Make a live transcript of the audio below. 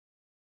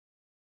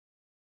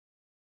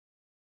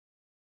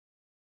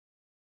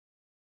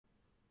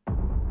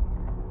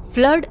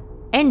Flood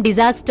and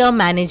disaster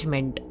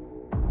management.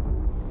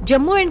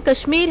 Jammu and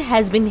Kashmir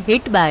has been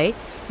hit by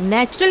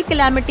natural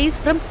calamities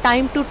from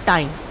time to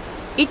time.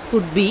 It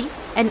could be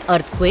an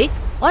earthquake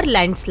or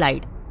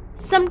landslide.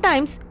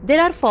 Sometimes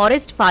there are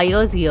forest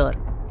fires here,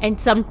 and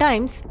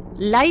sometimes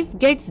life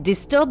gets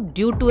disturbed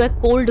due to a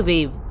cold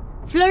wave.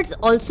 Floods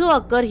also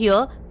occur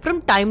here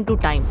from time to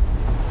time.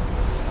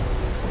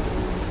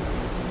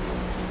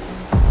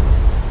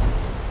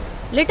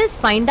 Let us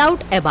find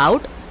out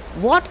about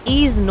what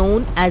is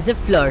known as a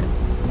flood.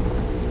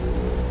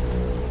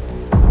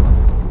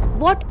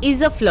 What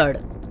is a flood?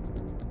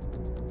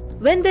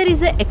 When there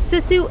is an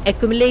excessive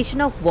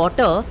accumulation of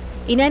water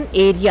in an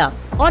area,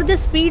 or the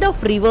speed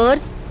of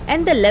rivers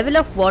and the level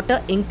of water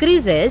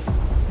increases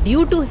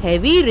due to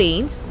heavy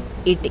rains,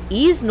 it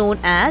is known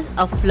as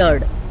a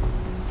flood.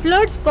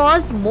 Floods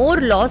cause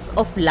more loss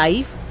of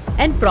life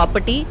and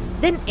property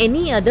than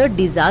any other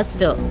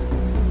disaster.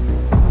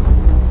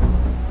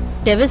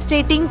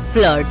 Devastating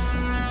floods.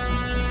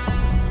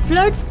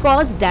 Floods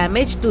cause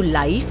damage to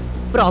life,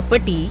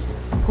 property,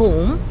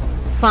 home,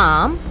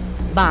 farm,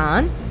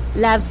 barn,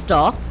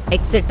 livestock,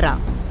 etc.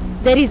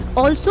 There is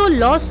also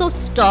loss of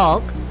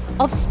stock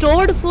of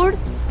stored food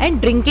and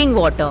drinking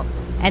water,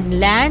 and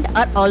land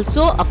are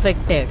also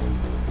affected.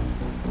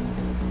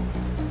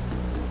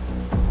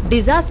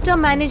 Disaster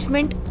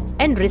management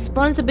and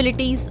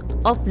responsibilities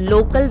of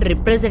local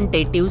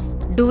representatives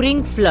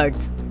during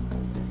floods.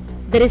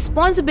 The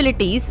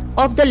responsibilities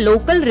of the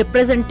local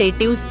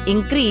representatives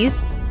increase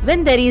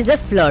when there is a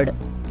flood.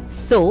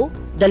 So,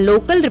 the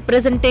local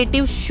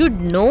representatives should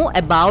know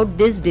about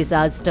this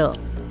disaster.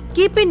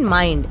 Keep in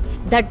mind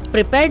that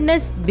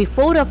preparedness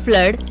before a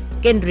flood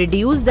can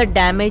reduce the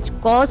damage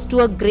caused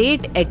to a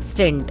great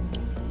extent.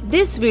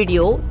 This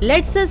video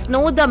lets us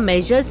know the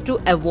measures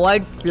to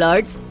avoid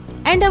floods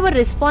and our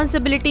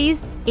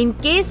responsibilities in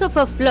case of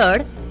a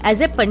flood as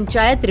a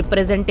Panchayat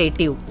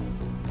representative.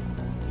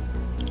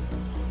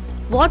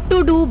 What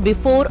to do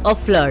before a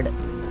flood?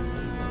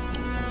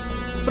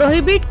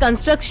 Prohibit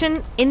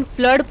construction in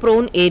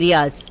flood-prone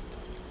areas.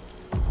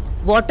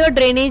 Water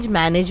drainage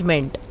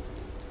management.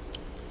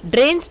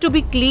 Drains to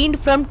be cleaned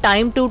from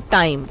time to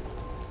time.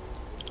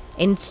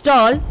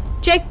 Install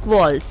check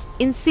valves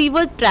in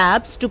sewer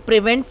traps to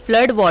prevent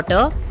flood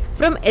water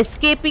from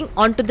escaping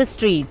onto the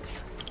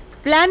streets.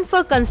 Plan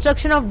for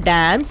construction of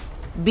dams,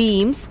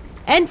 beams,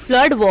 and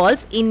flood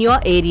walls in your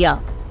area.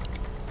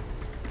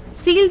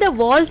 Seal the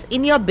walls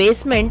in your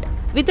basement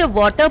with a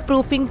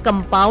waterproofing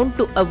compound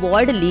to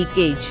avoid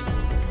leakage.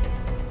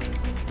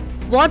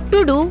 What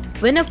to do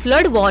when a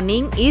flood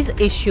warning is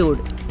issued?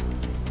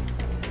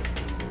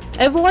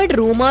 Avoid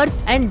rumors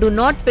and do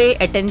not pay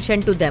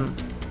attention to them.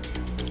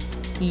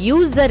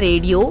 Use the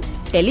radio,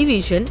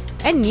 television,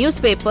 and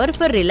newspaper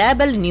for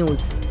reliable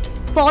news.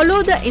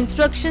 Follow the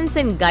instructions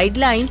and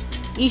guidelines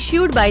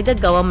issued by the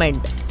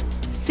government.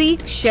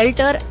 Seek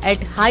shelter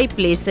at high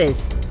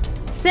places.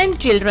 Send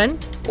children,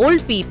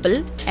 old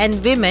people,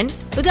 and women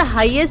to the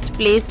highest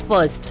place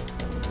first.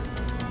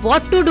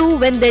 What to do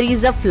when there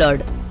is a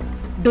flood?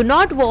 Do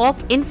not walk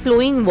in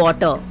flowing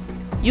water.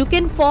 You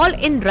can fall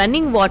in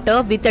running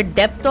water with a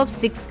depth of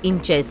 6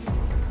 inches.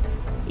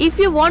 If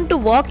you want to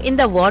walk in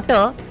the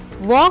water,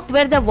 walk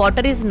where the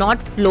water is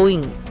not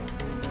flowing.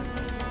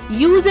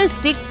 Use a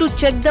stick to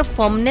check the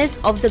firmness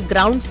of the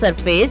ground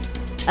surface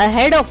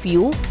ahead of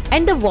you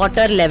and the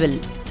water level.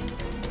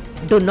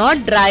 Do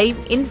not drive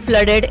in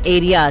flooded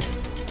areas.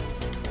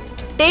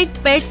 Take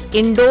pets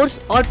indoors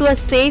or to a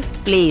safe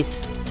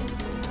place.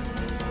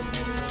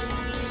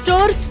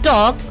 Store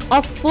stocks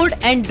of food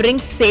and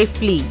drinks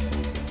safely.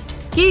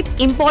 Keep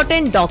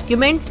important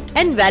documents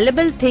and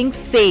valuable things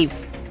safe.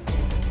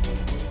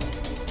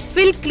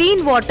 Fill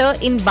clean water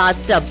in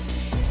bathtubs,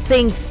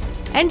 sinks,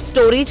 and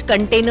storage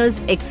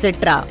containers,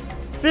 etc.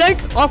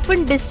 Floods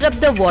often disrupt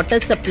the water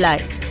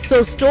supply,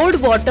 so stored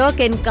water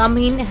can come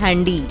in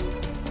handy.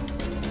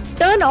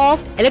 Turn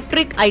off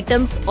electric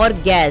items or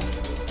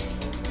gas.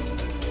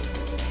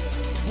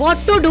 What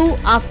to do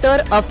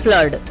after a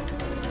flood?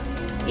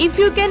 If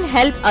you can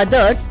help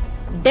others,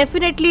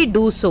 definitely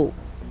do so.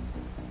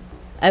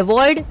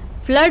 Avoid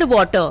flood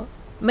water.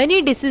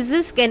 Many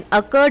diseases can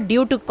occur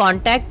due to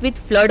contact with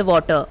flood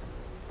water.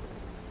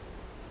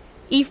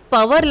 If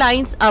power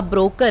lines are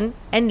broken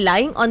and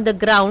lying on the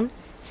ground,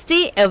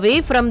 stay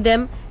away from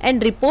them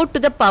and report to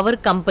the power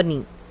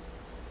company.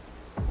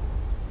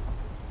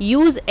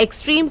 Use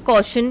extreme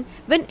caution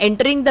when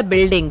entering the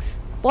buildings.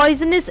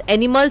 Poisonous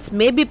animals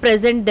may be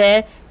present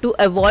there to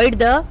avoid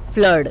the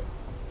flood.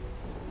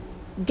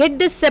 Get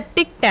the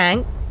septic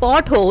tank,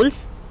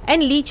 potholes,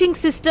 and leaching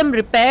system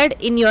repaired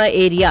in your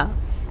area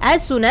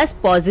as soon as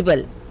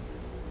possible.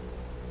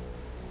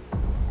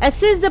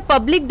 Assess the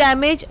public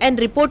damage and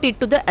report it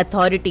to the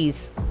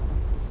authorities.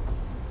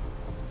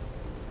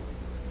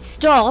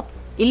 Stop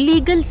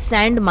illegal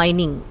sand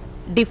mining,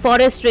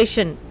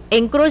 deforestation,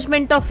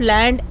 encroachment of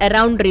land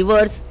around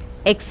rivers,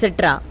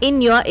 etc.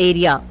 in your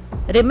area.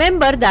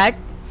 Remember that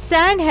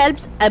sand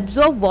helps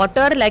absorb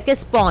water like a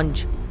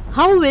sponge.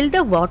 How will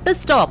the water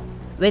stop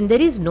when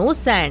there is no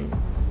sand?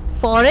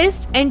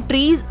 Forests and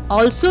trees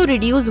also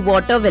reduce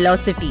water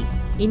velocity.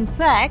 In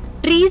fact,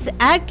 trees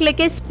act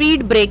like a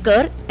speed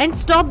breaker and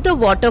stop the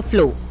water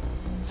flow.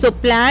 So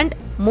plant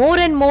more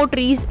and more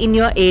trees in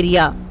your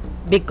area,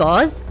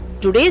 because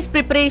today's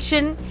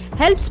preparation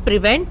helps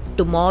prevent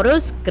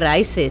tomorrow's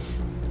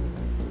crisis.